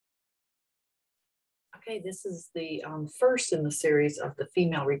Okay, this is the first in the series of the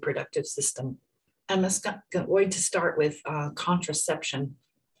female reproductive system. I'm going to start with contraception.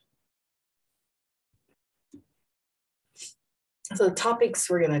 So the topics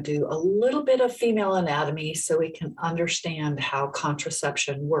we're going to do a little bit of female anatomy so we can understand how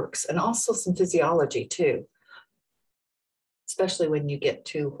contraception works, and also some physiology too, especially when you get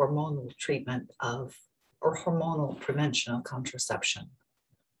to hormonal treatment of or hormonal prevention of contraception.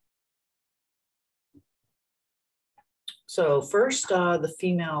 So first, the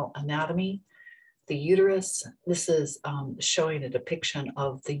female anatomy, the uterus. This is showing a depiction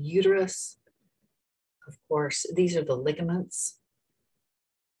of the uterus. Of course, these are the ligaments,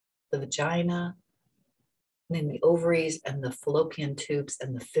 the vagina, and then the ovaries and the fallopian tubes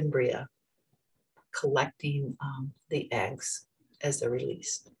and the fimbria collecting the eggs as they're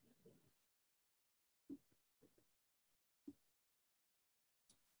released.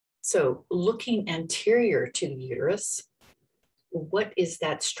 So looking anterior to the uterus, what is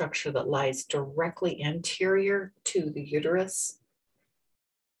that structure that lies directly anterior to the uterus?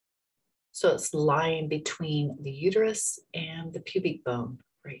 So it's lying between the uterus and the pubic bone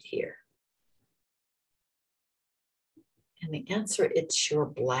right here. And the answer, it's your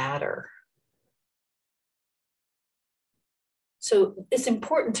bladder. So it's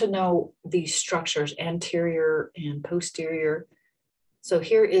important to know these structures, anterior and posterior. So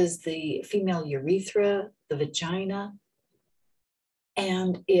here is the female urethra, the vagina.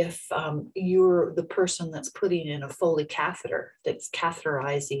 And if you're the person that's putting in a Foley catheter, that's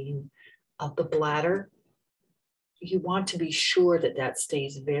catheterizing the bladder, you want to be sure that that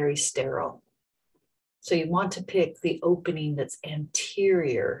stays very sterile. So you want to pick the opening that's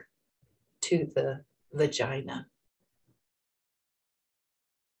anterior to the vagina.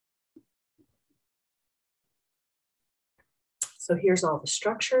 So here's all the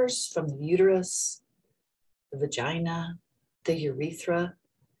structures from the uterus, the vagina, the urethra,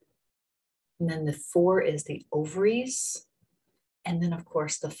 and then the 4 is the ovaries, and then of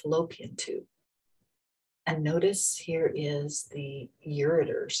course the fallopian tube. And notice here is the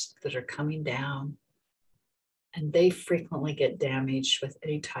ureters that are coming down, and they frequently get damaged with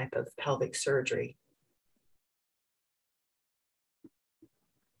any type of pelvic surgery.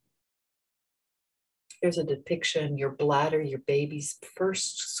 Here's a depiction, your bladder, your baby's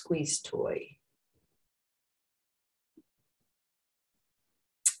first squeeze toy.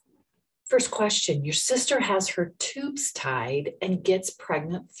 First question, your sister has her tubes tied and gets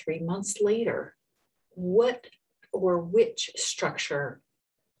pregnant 3 months later. What or which structure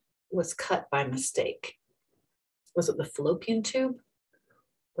was cut by mistake? Was it the fallopian tube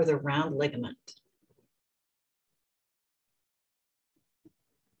or the round ligament?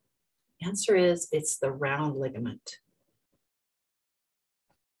 Answer is, it's the round ligament.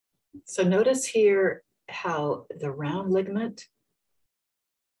 So notice here how the round ligament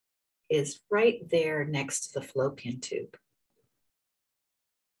is right there next to the fallopian tube.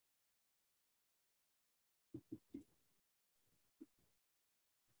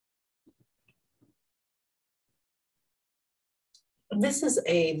 This is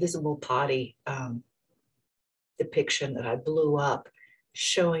a visible potty depiction that I blew up,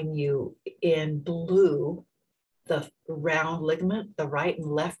 showing you in blue the round ligament, the right and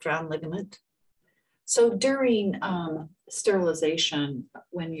left round ligament. So during sterilization,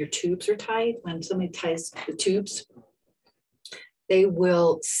 when your tubes are tied, when somebody ties the tubes, they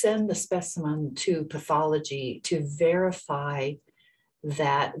will send the specimen to pathology to verify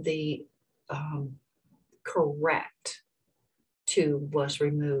that the correct tube was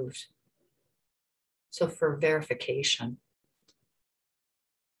removed. So for verification.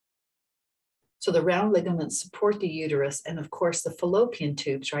 So the round ligaments support the uterus, and of course the fallopian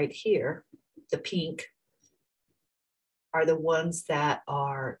tubes right here, the pink, are the ones that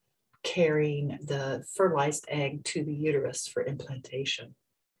are carrying the fertilized egg to the uterus for implantation.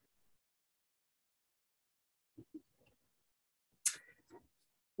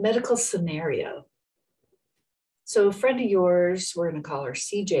 Medical scenario. So a friend of yours, we're going to call her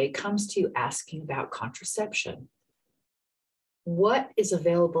CJ, comes to you asking about contraception. What is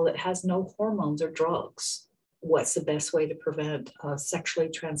available that has no hormones or drugs? What's the best way to prevent sexually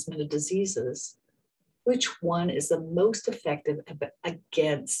transmitted diseases? Which one is the most effective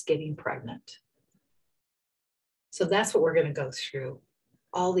against getting pregnant? So that's what we're going to go through,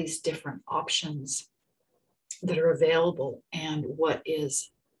 all these different options that are available and what is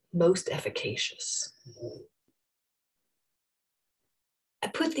most efficacious. I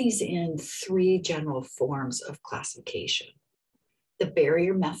put these in 3 general forms of classification. The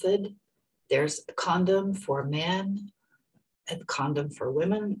barrier method, there's a condom for men and condom for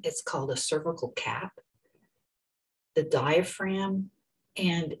women. It's called a cervical cap. the diaphragm.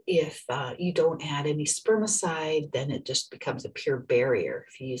 And if you don't add any spermicide, then it just becomes a pure barrier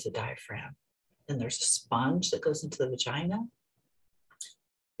if you use a diaphragm. Then there's a sponge that goes into the vagina.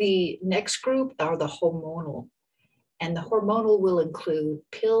 The next group are the hormonal. And the hormonal will include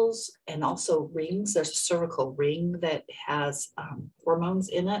pills and also rings. There's a cervical ring that has hormones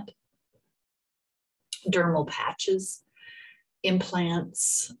in it, dermal patches,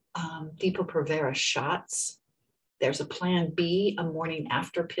 implants, Depo-Provera shots. There's a Plan B, a morning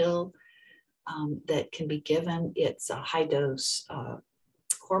after pill that can be given. It's a high dose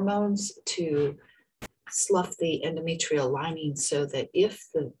hormones to slough the endometrial lining so that if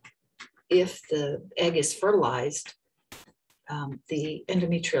the egg is fertilized, the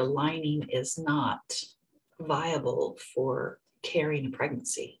endometrial lining is not viable for carrying a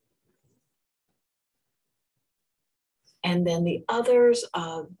pregnancy. And then the others,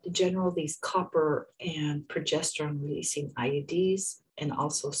 general, these copper and progesterone releasing IUDs and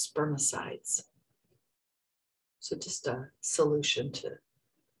also spermicides. So just a solution to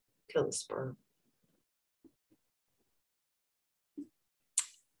kill the sperm.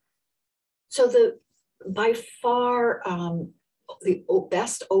 So by far, the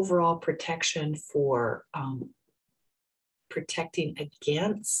best overall protection for protecting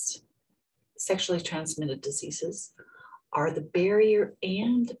against sexually transmitted diseases are the barrier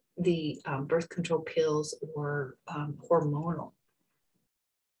and the birth control pills or hormonal,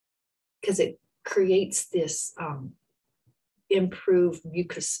 because it creates this improved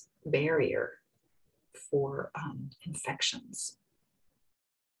mucus barrier for infections.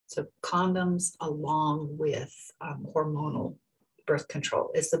 So condoms along with hormonal birth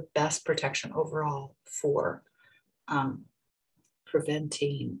control is the best protection overall for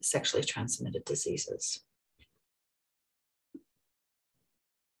preventing sexually transmitted diseases.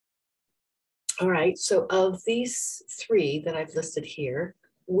 All right, so of these three that I've listed here,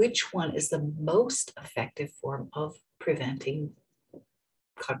 which one is the most effective form of preventing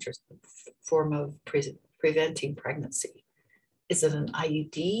preventing pregnancy? Is it an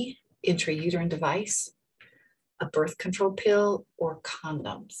IUD, intrauterine device, a birth control pill, or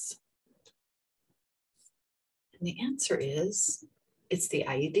condoms? And the answer is, it's the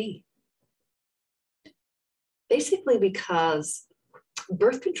IUD. Basically because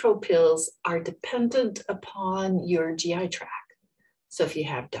birth control pills are dependent upon your GI tract. So if you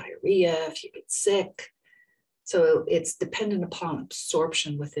have diarrhea, if you get sick, so it's dependent upon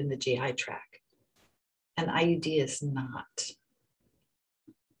absorption within the GI tract. An IUD is not.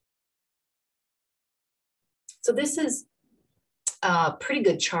 So this is a pretty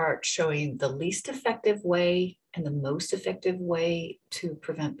good chart showing the least effective way and the most effective way to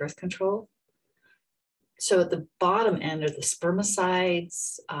prevent birth control. So at the bottom end are the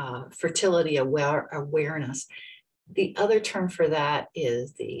spermicides, fertility awareness. The other term for that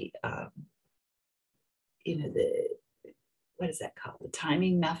is the, what is that called? The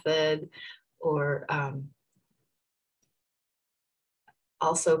timing method, or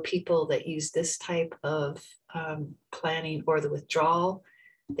also people that use this type of planning or the withdrawal,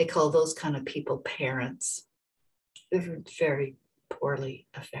 they call those kind of people parents. They're very poorly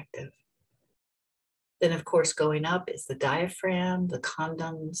effective. Then of course going up is the diaphragm, the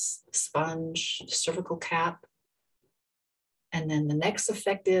condoms, the sponge, the cervical cap. And then the next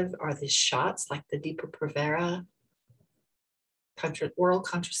effective are the shots like the Depo-Provera, oral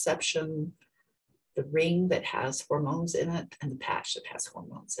contraception, the ring that has hormones in it, and the patch that has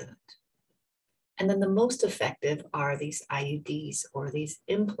hormones in it. And then the most effective are these IUDs or these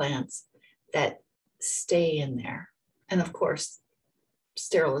implants that stay in there. And of course,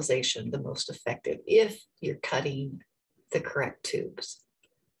 sterilization, the most effective if you're cutting the correct tubes.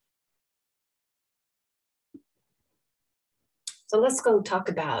 So let's go talk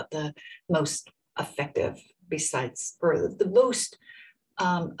about the most effective besides, or the most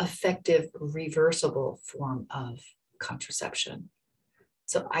effective reversible form of contraception.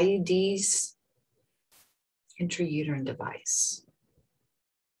 So IUDs, intrauterine device.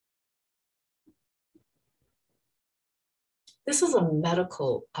 This is a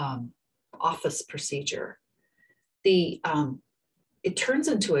medical office procedure. It turns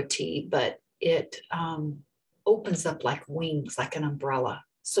into a T, but it opens up like wings, like an umbrella.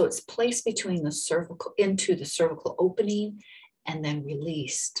 So it's placed between the cervical, into the cervical opening and then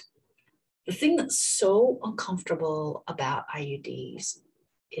released. The thing that's so uncomfortable about IUDs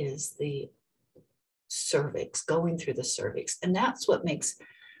is the cervix, going through the cervix. And that's what makes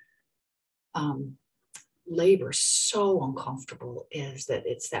labor so uncomfortable, is that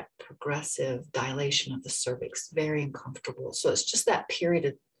it's that progressive dilation of the cervix, very uncomfortable. So it's just that period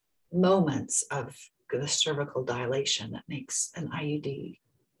of moments of the cervical dilation that makes an IUD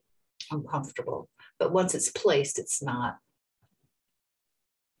uncomfortable. But once it's placed, it's not.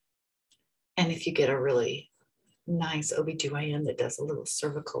 And if you get a really nice OBGYN that does a little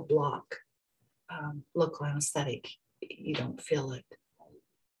cervical block, local anesthetic, you don't feel it.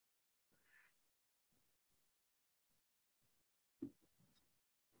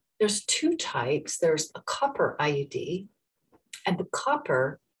 There's two types. There's a copper IUD, and the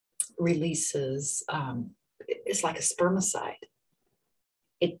copper releases, it's like a spermicide.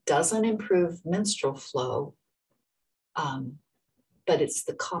 It doesn't improve menstrual flow, but it's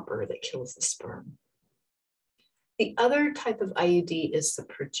the copper that kills the sperm. The other type of IUD is the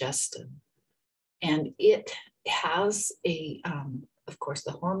progestin, and it has of course,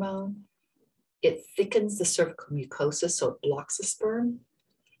 the hormone. It thickens the cervical mucosa, so it blocks the sperm.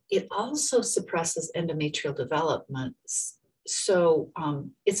 It also suppresses endometrial development. So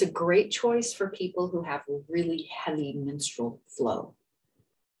it's a great choice for people who have really heavy menstrual flow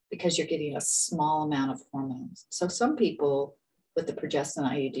because you're getting a small amount of hormones. So some people with the progestin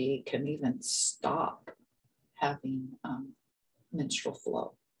IUD can even stop having menstrual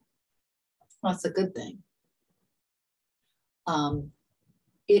flow. That's a good thing.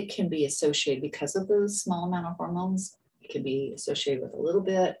 It can be associated, because of the small amount of hormones, it can be associated with a little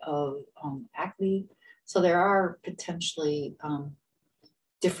bit of acne. So there are potentially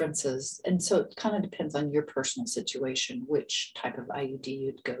differences. And so it kind of depends on your personal situation, which type of IUD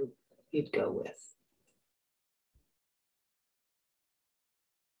you'd go with.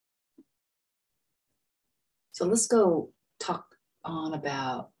 So let's go talk on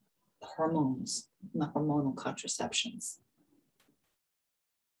about hormones and the hormonal contraceptions.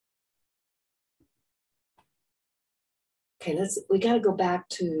 Okay, we got to go back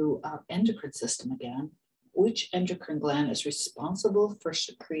to endocrine system again. Which endocrine gland is responsible for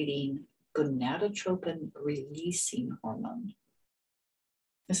secreting gonadotropin releasing hormone?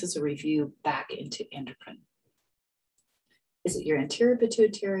 This is a review back into endocrine. Is it your anterior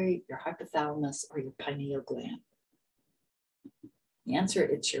pituitary, your hypothalamus, or your pineal gland? The answer,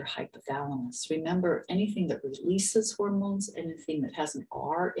 it's your hypothalamus. Remember, anything that releases hormones, anything that has an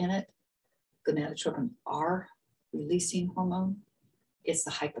R in it, gonadotropin R releasing hormone, it's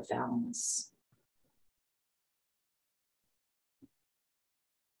the hypothalamus.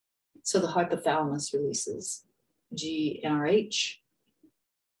 So the hypothalamus releases GnRH,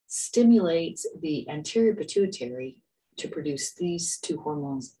 stimulates the anterior pituitary to produce these two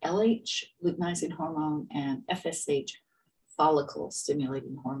hormones, LH, luteinizing hormone, and FSH, follicle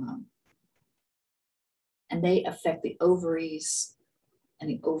stimulating hormone. And they affect the ovaries, and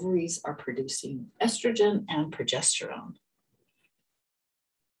the ovaries are producing estrogen and progesterone.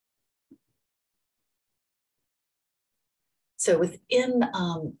 So within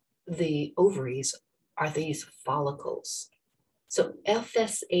the ovaries are these follicles. So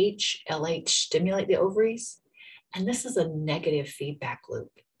FSH, LH stimulate the ovaries, and this is a negative feedback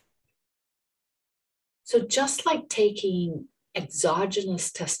loop. So just like taking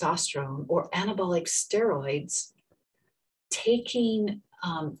exogenous testosterone or anabolic steroids, taking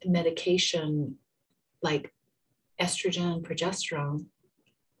medication like estrogen, progesterone,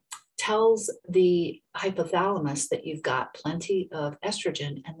 tells the hypothalamus that you've got plenty of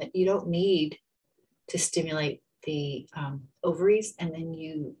estrogen and that you don't need to stimulate the ovaries, and then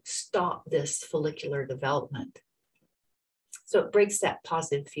you stop this follicular development. So it breaks that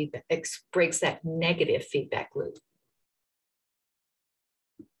positive feedback, it breaks that negative feedback loop.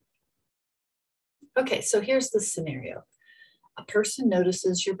 Okay, so here's the scenario. A person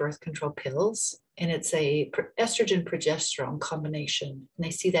notices your birth control pills, and it's a estrogen progesterone combination, and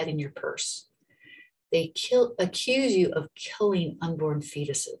they see that in your purse. They accuse you of killing unborn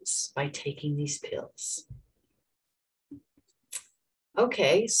fetuses by taking these pills.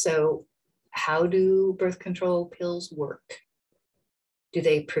 Okay, so how do birth control pills work? Do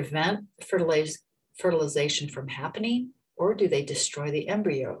they prevent fertilization from happening, or do they destroy the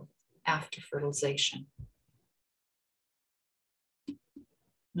embryo after fertilization?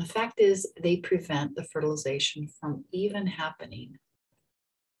 And the fact is, they prevent the fertilization from even happening.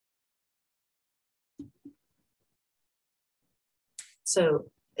 So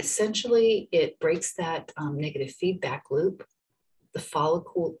essentially, it breaks that negative feedback loop. The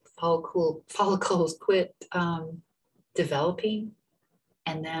follicles quit developing,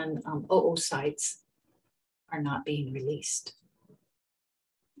 and then oocytes are not being released.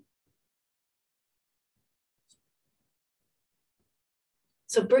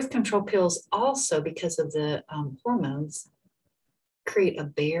 So birth control pills also, because of the hormones, create a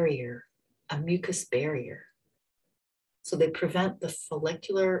barrier, a mucus barrier. So they prevent the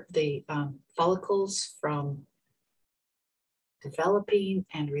follicles from developing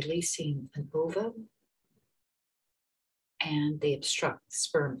and releasing an ovum, and they obstruct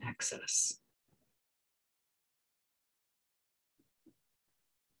sperm access.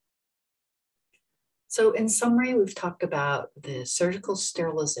 So in summary, we've talked about the surgical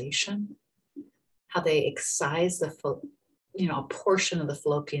sterilization, how they excise a portion of the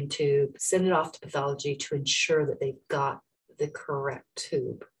fallopian tube, send it off to pathology to ensure that they've got the correct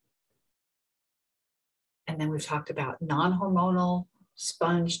tube. And then we've talked about non-hormonal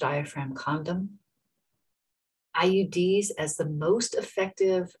sponge diaphragm condom, IUDs as the most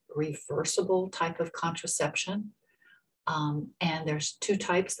effective reversible type of contraception. And there's two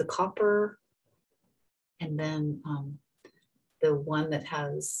types, the copper, and then the one that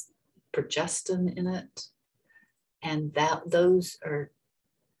has progestin in it. And those are,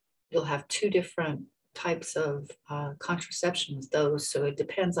 you'll have two different types of contraception with those. So it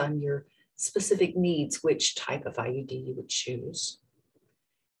depends on your specific needs, which type of IUD you would choose.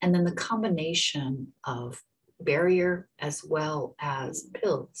 And then the combination of barrier as well as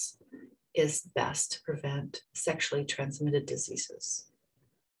pills is best to prevent sexually transmitted diseases.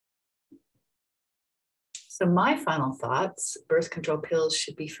 So my final thoughts, birth control pills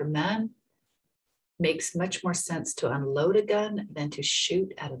should be for men. Makes much more sense to unload a gun than to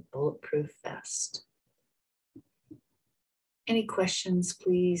shoot at a bulletproof vest. Any questions,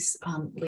 please leave